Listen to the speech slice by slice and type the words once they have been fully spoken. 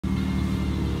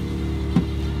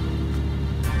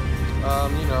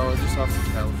You know, just off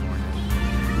of California.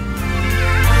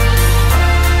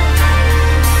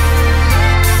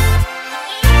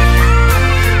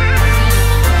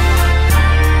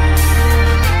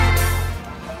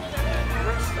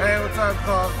 Hey, what's up,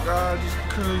 Paul? Just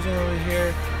cruising over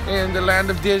here in the land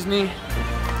of Disney.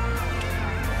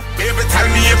 Baby, tell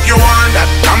me if you want that.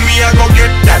 Tell me I go get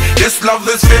that. This love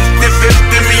is 50-50,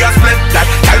 me I split that.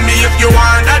 Tell me if you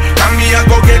want that. Tell me I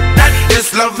go get that.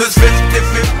 This love is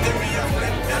 50-50, me I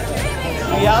split that.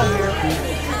 We out here.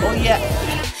 Oh yeah.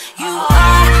 You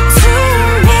are to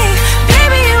me,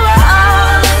 baby, you are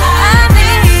all I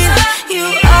need. You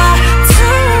are to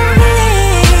me.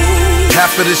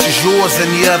 Half of this is yours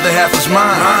and the other half is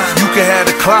mine. You can have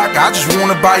the clock, I just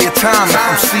wanna buy your time. If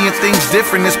I'm seeing things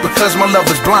different, it's because my love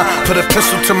is blind. Put a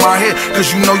pistol to my head,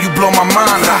 cause you know you blow my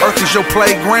mind. The earth is your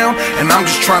playground, and I'm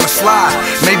just trying to slide.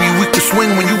 Maybe we could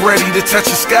swing when you ready to touch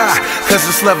the sky. Cause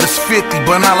this love is 50,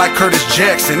 but not like Curtis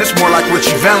Jackson. It's more like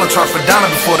Richie Valentine for Donna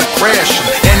before the crash.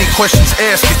 Any questions,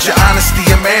 ask it, your honesty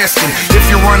I'm asking. If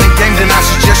you're running game, then I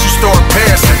suggest you start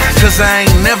passing. Cause I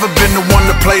ain't never been the one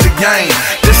to play the game.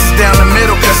 This is down the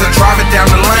middle, cause I drive it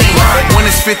down the lane. When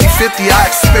it's 50-50, I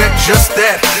expect just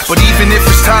that. But even if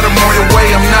it's tied more your way,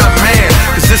 I'm not mad.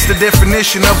 Cause it's the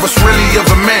definition of what's really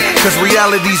of a man. Cause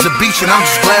reality's a beach and I'm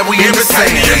just glad we in the sand.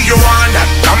 Tell me if you want that.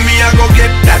 Tell me I go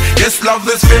get that. This love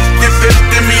is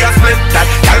 50-50, me I split that.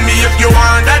 Tell me if you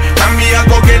want that. Tell me I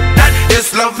go get that.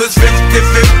 This love is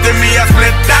 50-50, me I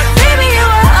split that. Baby, you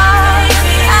are all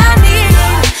I need.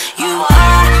 You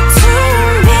are to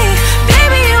me,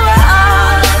 baby, you are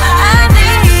all I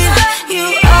need. You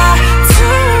are to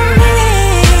me.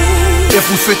 If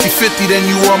we 50-50, then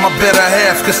you are my better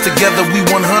half. Cause together we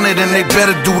 100 and they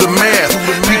better do the math.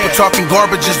 People talking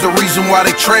garbage is the reason why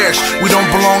they trash. We don't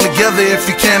belong together if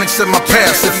you can't accept my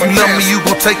past. If you love me, you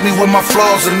gon' take me with my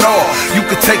flaws and all. You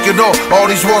can take it off, all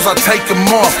these walls I take them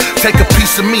off. Take a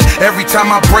piece of me every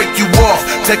time I break you off.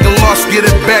 Take a loss, get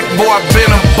it back, boy, I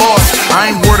been a boss.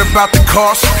 I ain't worried about the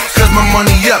cost, cause my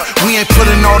money up. We ain't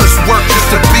putting all this work just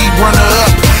to be runner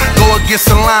up. Go against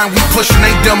the line, we pushing,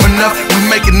 ain't dumb enough. We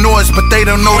making noise, but they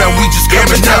don't know that we just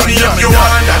coming up. Tell me if you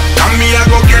want that. Tell me I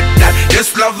go get that.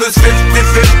 This love is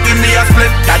 50-50, me I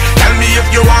split that. Tell me if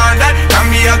you want that. Tell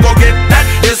me I go get that.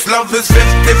 This love is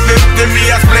 50-50, me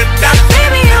I split that.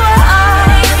 Baby, you are all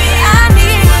I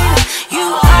need.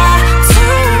 You are to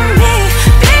me,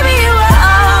 baby, you are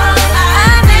all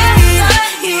I need.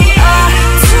 You are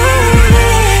to me.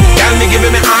 Tell me, give me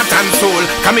my heart and soul.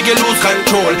 Can me get lose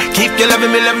control. Keep you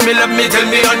loving me, love me, love me. Tell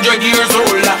me 100 years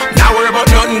old. Now worry about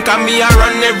nothing, cause me I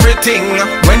run everything.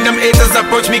 When them haters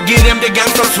approach me, give them the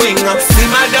gangster swing.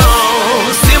 Simmer down,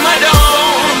 simmer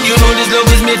down. You know this love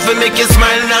is made for make you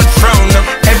smile, not frown.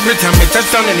 Every time I touch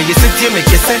down and you sit here, make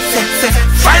you say.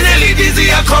 Finally this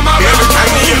year come around. Every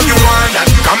time if you want that,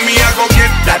 come me I go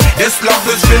get that. This love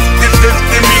is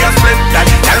 50-50, me I split that.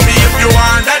 Tell me if you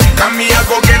want that, come me I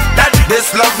go get that.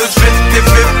 This love is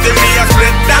 50-50, me I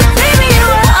split that. Baby, you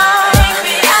are all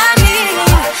I need.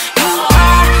 You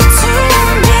are to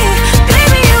me,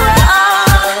 baby, you are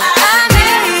all I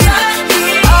need.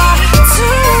 You are to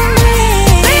me,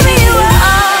 baby, you are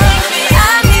all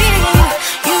I need.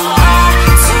 You are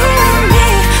to me,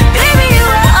 baby, you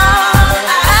are all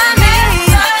I need.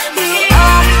 You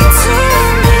are to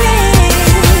me.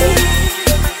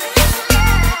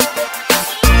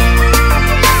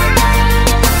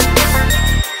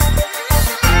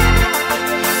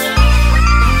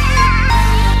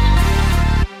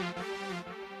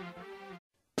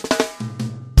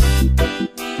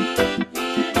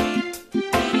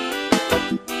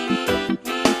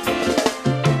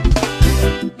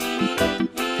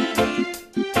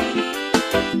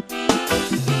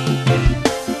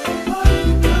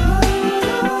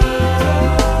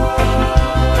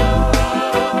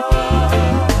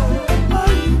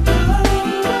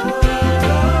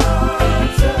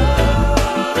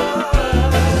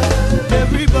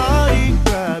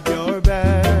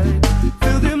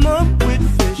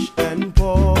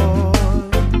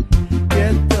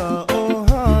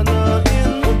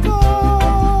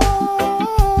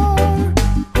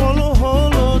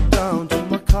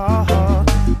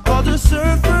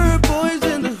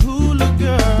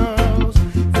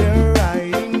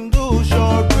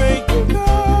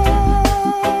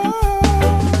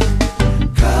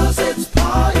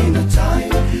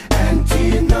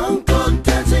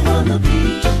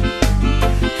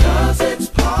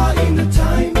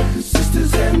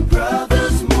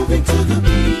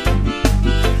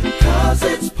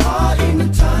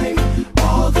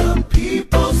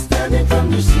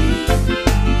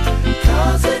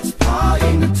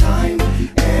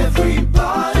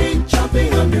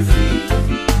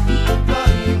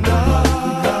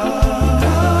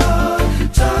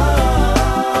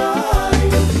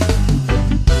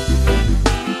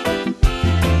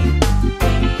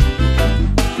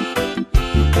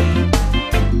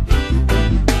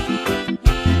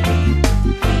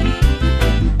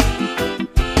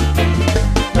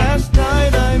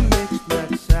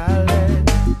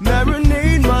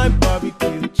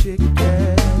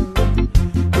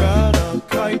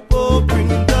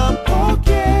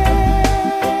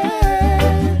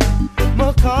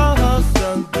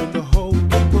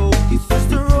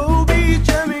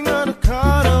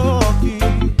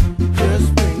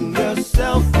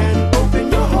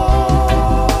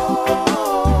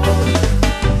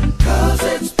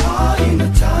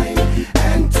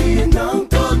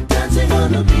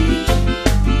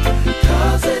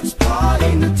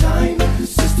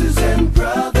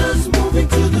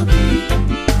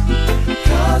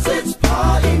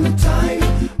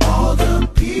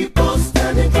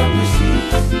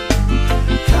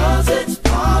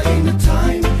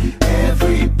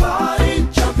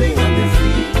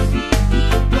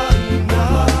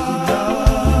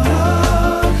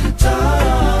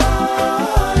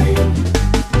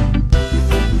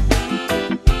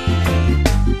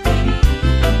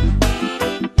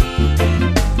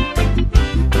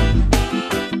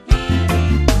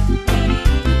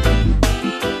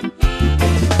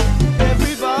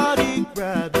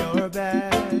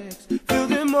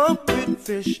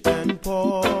 wish that